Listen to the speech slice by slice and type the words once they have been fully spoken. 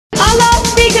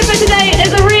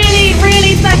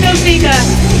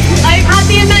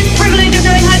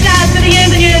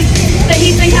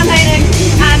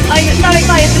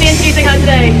meeting her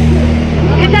today.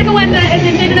 Wenda is an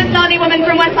Indigenous Lani woman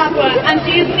from West Papua, and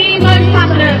she is the most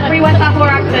passionate Free West Papua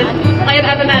activist I have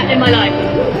ever met in my life.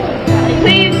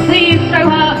 Please, please show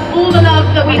her all the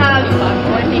love that we have.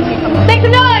 Make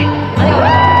some noise!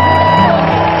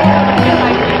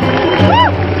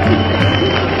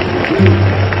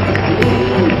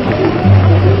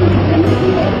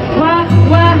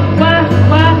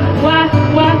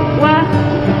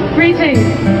 Greetings.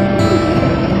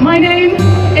 My name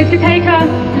is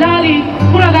Lali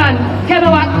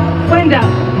Wenda,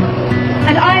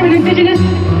 and I am an Indigenous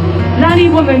Lani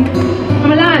woman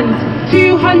from a land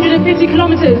 250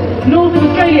 kilometres north of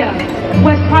Australia,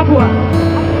 West Papua.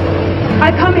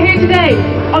 I've come here today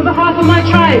on behalf of my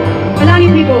tribe, the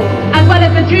Lani people, as well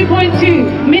as the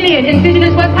 2.2 million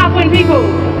Indigenous West Papuan people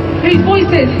whose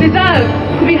voices deserve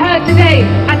to be heard today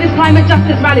at this climate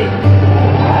justice rally.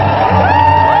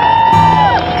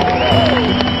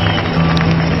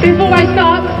 Before I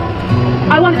start,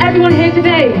 I want everyone here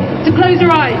today to close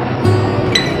your eyes.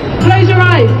 Close your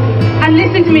eyes and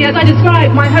listen to me as I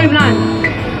describe my homeland.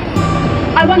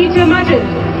 I want you to imagine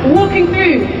walking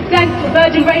through dense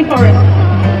virgin rainforests,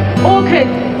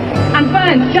 orchids and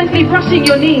ferns gently brushing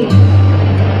your knees,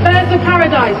 birds of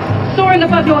paradise soaring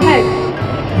above your heads,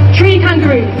 tree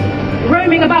kangaroos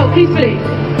roaming about peacefully.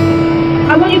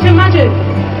 I want you to imagine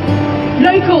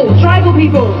local tribal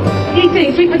people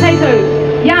eating sweet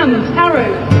potatoes, yams, taro,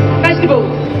 vegetables,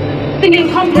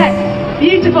 singing complex,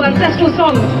 beautiful ancestral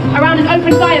songs around an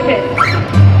open fire pit.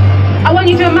 I want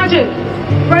you to imagine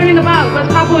roaming about West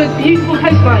Papua's beautiful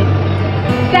coastline,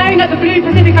 staring at the blue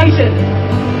Pacific Ocean,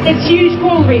 its huge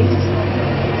coral reefs,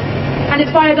 and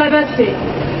its biodiversity.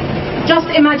 Just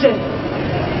imagine.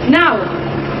 Now,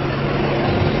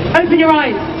 open your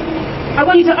eyes. I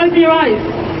want you to open your eyes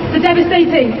to the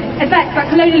devastating effects that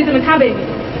colonialism is having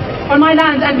on my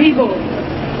land and people.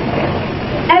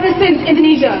 Ever since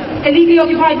Indonesia illegally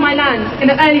occupied my land in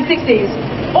the early 60s,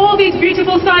 all these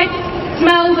beautiful sights,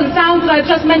 smells and sounds that I've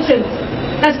just mentioned,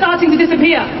 they're starting to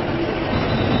disappear.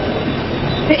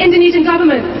 The Indonesian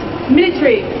government,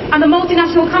 military and the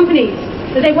multinational companies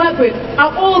that they work with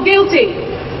are all guilty.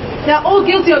 They're all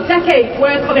guilty of decades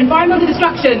worth of environmental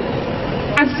destruction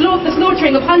and the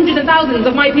slaughtering of hundreds and thousands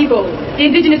of my people, the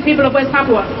indigenous people of West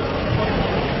Papua.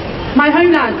 My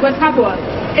homeland, West Papua,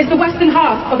 is the western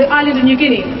half of the island of New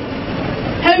Guinea,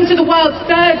 home to the world's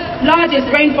third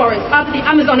largest rainforest after the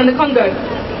Amazon and the Congo.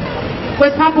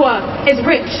 West Papua is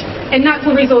rich in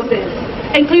natural resources,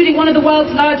 including one of the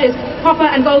world's largest copper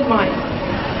and gold mines,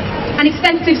 and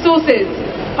extensive sources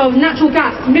of natural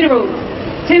gas, minerals,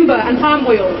 timber and palm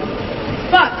oil.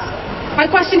 But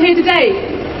my question here today,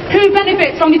 who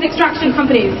benefits from these extraction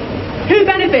companies? Who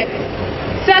benefits?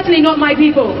 Certainly not my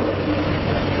people.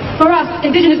 For us,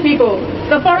 indigenous people,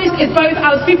 the forest is both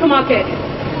our supermarket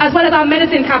as well as our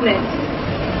medicine cabinet.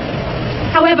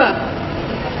 However,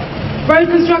 road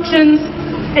constructions,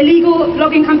 illegal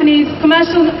logging companies,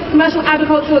 commercial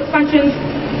agricultural expansions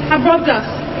have robbed us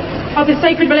of this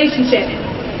sacred relationship.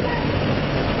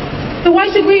 So why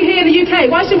should we here in the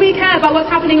UK, why should we care about what's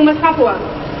happening in West Papua?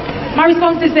 My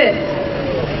response is this.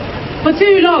 For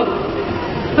too long,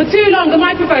 the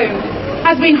microphone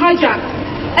has been hijacked.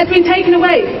 It's been taken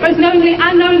away, both knowingly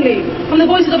and unknowingly, from the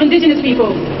voices of indigenous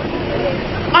people.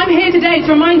 I'm here today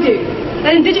to remind you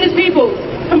that indigenous people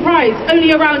comprise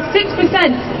only around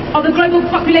 6% of the global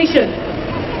population,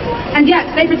 and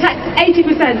yet they protect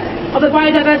 80% of the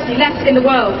biodiversity left in the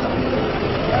world.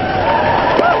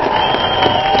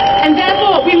 And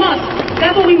therefore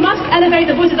we must elevate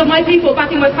the voices of my people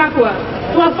back in West Papua,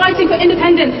 who are fighting for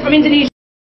independence from Indonesia.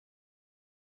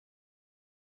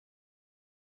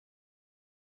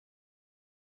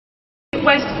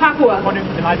 West Papua,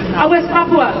 a West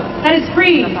Papua that is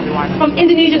free from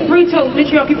Indonesia's brutal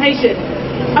military occupation,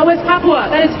 a West Papua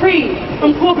that is free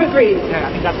from corporate greed.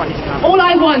 All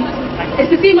I want is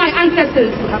to see my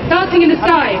ancestors dancing in the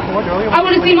sky. I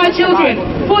want to see my children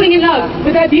falling in love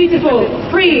with their beautiful,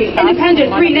 free,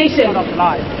 independent, free nation.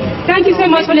 Thank you so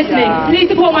much for listening. Please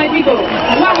support my people.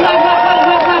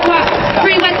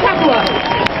 Free West Papua.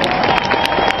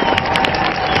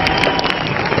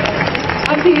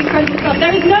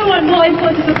 There is no one more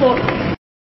important to support